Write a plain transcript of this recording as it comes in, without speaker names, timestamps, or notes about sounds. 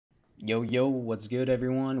Yo, yo, what's good,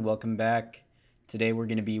 everyone? Welcome back. Today we're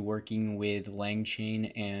going to be working with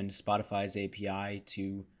Langchain and Spotify's API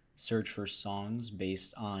to search for songs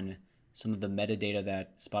based on some of the metadata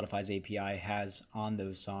that Spotify's API has on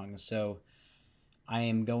those songs. So I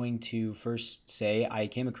am going to first say I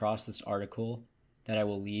came across this article that I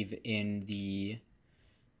will leave in the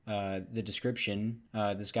description.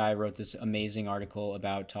 This guy wrote this amazing article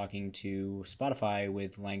about talking to Spotify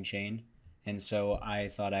with Langchain, and so I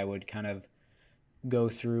thought I would kind of go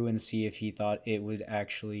through and see if he thought it would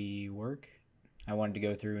actually work. I wanted to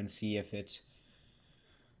go through and see if it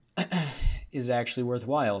is actually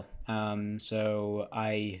worthwhile. So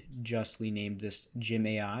I justly named this Gym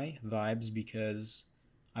AI Vibes because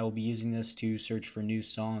I will be using this to search for new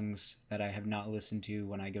songs that I have not listened to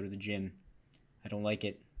when I go to the gym. I don't like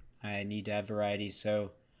it. I need to have variety,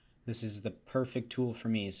 so this is the perfect tool for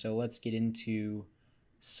me. So let's get into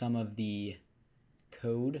some of the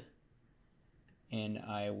code, and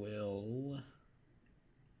I will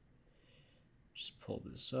just pull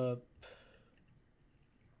this up,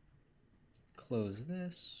 close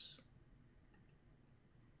this.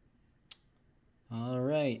 All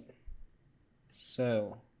right,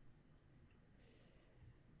 so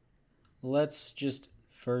let's just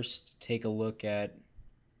first take a look at,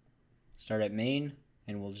 start at main,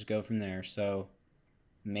 and we'll just go from there. So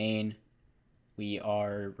main, we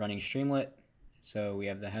are running Streamlit, so we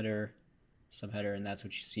have the header, subheader, and that's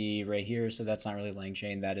what you see right here. So that's not really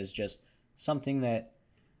Langchain, that is just something that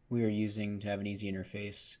we are using to have an easy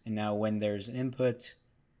interface. And now when there's an input,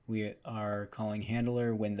 we are calling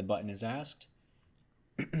handler when the button is asked.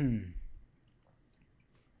 And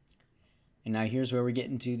now here's where we get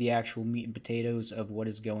into the actual meat and potatoes of what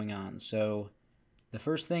is going on. So the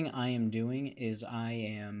first thing I am doing is I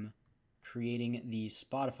am creating the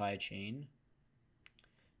Spotify chain.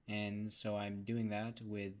 And so I'm doing that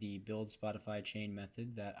with the build Spotify chain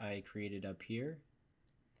method that I created up here.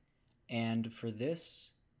 And for this,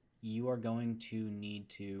 you are going to need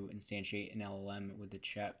to instantiate an LLM with the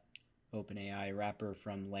chat openai wrapper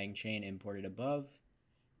from Langchain imported above.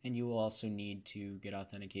 And you will also need to get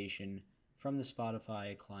authentication from the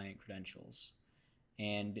Spotify client credentials.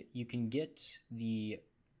 And you can get the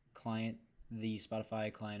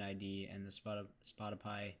Spotify client ID and the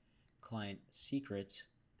Spotify client secret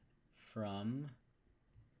from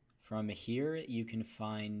here. You can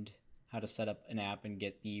find how to set up an app and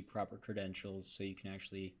get the proper credentials so you can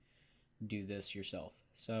actually do this yourself.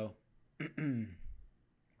 So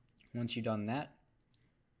once you've done that,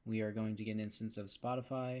 we are going to get an instance of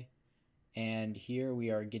Spotify, and here we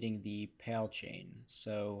are getting the PAL chain.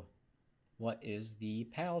 So what is the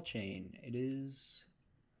PAL chain? It is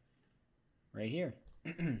right here.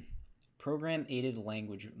 Program Aided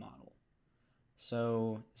Language Model.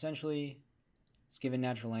 So essentially, it's given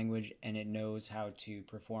natural language and it knows how to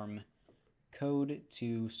perform code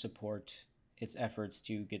to support its efforts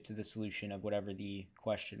to get to the solution of whatever the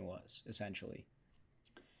question was, essentially.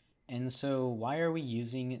 And so why are we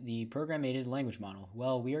using the Program Aided Language Model?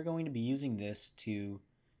 Well, we are going to be using this to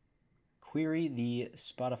query the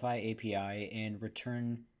Spotify API and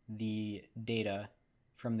return the data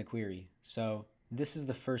from the query. So this is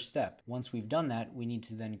the first step. Once we've done that, we need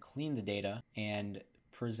to then clean the data and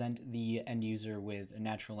present the end user with a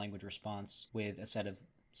natural language response with a set of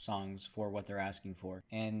songs for what they're asking for.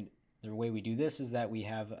 And the way we do this is that we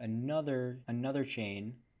have another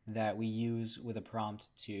chain that we use with a prompt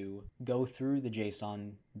to go through the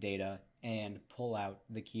JSON data and pull out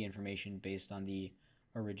the key information based on the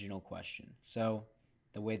original question. So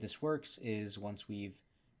the way this works is once we've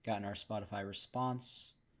gotten our Spotify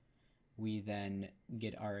response, we then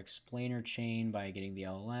get our explainer chain by getting the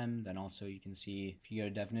LLM. Then also you can see, if you go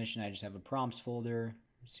to definition, I just have a prompts folder.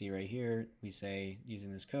 See right here, we say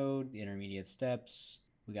using this code, the intermediate steps.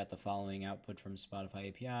 We got the following output from Spotify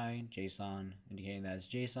API, JSON, indicating that it's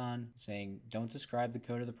JSON, saying don't describe the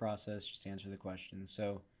code of the process, just answer the question.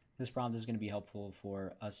 So this prompt is going to be helpful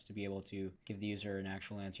for us to be able to give the user an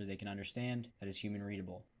actual answer they can understand that is human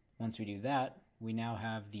readable. Once we do that, we now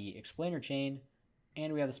have the explainer chain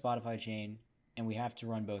and we have the Spotify chain, and we have to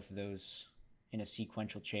run both of those in a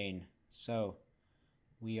sequential chain. So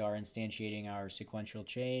we are instantiating our sequential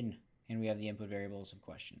chain and we have the input variables of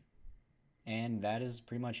question. And that is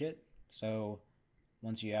pretty much it. So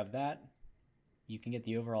once you have that, you can get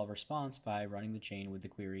the overall response by running the chain with the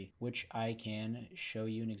query, which I can show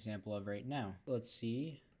you an example of right now. Let's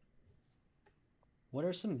see. What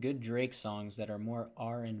are some good Drake songs that are more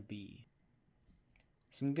R&B?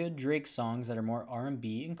 Some good Drake songs that are more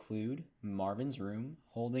R&B include Marvin's Room,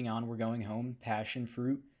 Holding On We're Going Home, Passion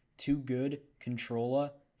Fruit, Too Good,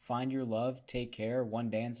 Controlla, Find Your Love, Take Care, One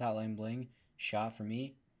Dance, Hotline Bling, Shot for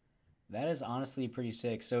Me. That is honestly pretty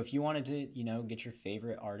sick. So if you wanted to, get your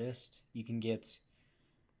favorite artist, you can get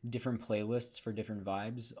different playlists for different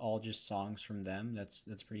vibes, all just songs from them.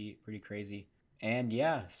 That's pretty crazy. And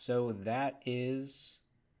yeah, so that is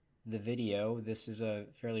the video. This is a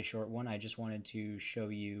fairly short one. I just wanted to show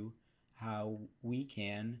you how we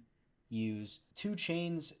can use 2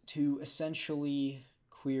 chains to essentially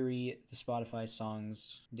query the Spotify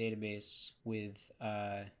songs database with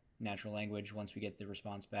natural language. Once we get the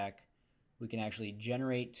response back, we can actually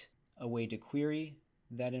generate a way to query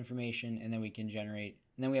that information, and then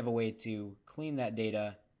we have a way to clean that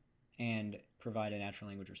data and provide a natural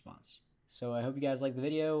language response. So I hope you guys liked the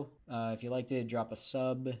video. If you liked it, drop a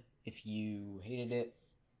sub. If you hated it,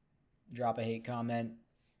 drop a hate comment.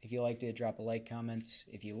 If you liked it, drop a like comment.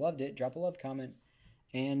 If you loved it, drop a love comment.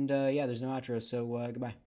 And yeah, there's no outro, so goodbye.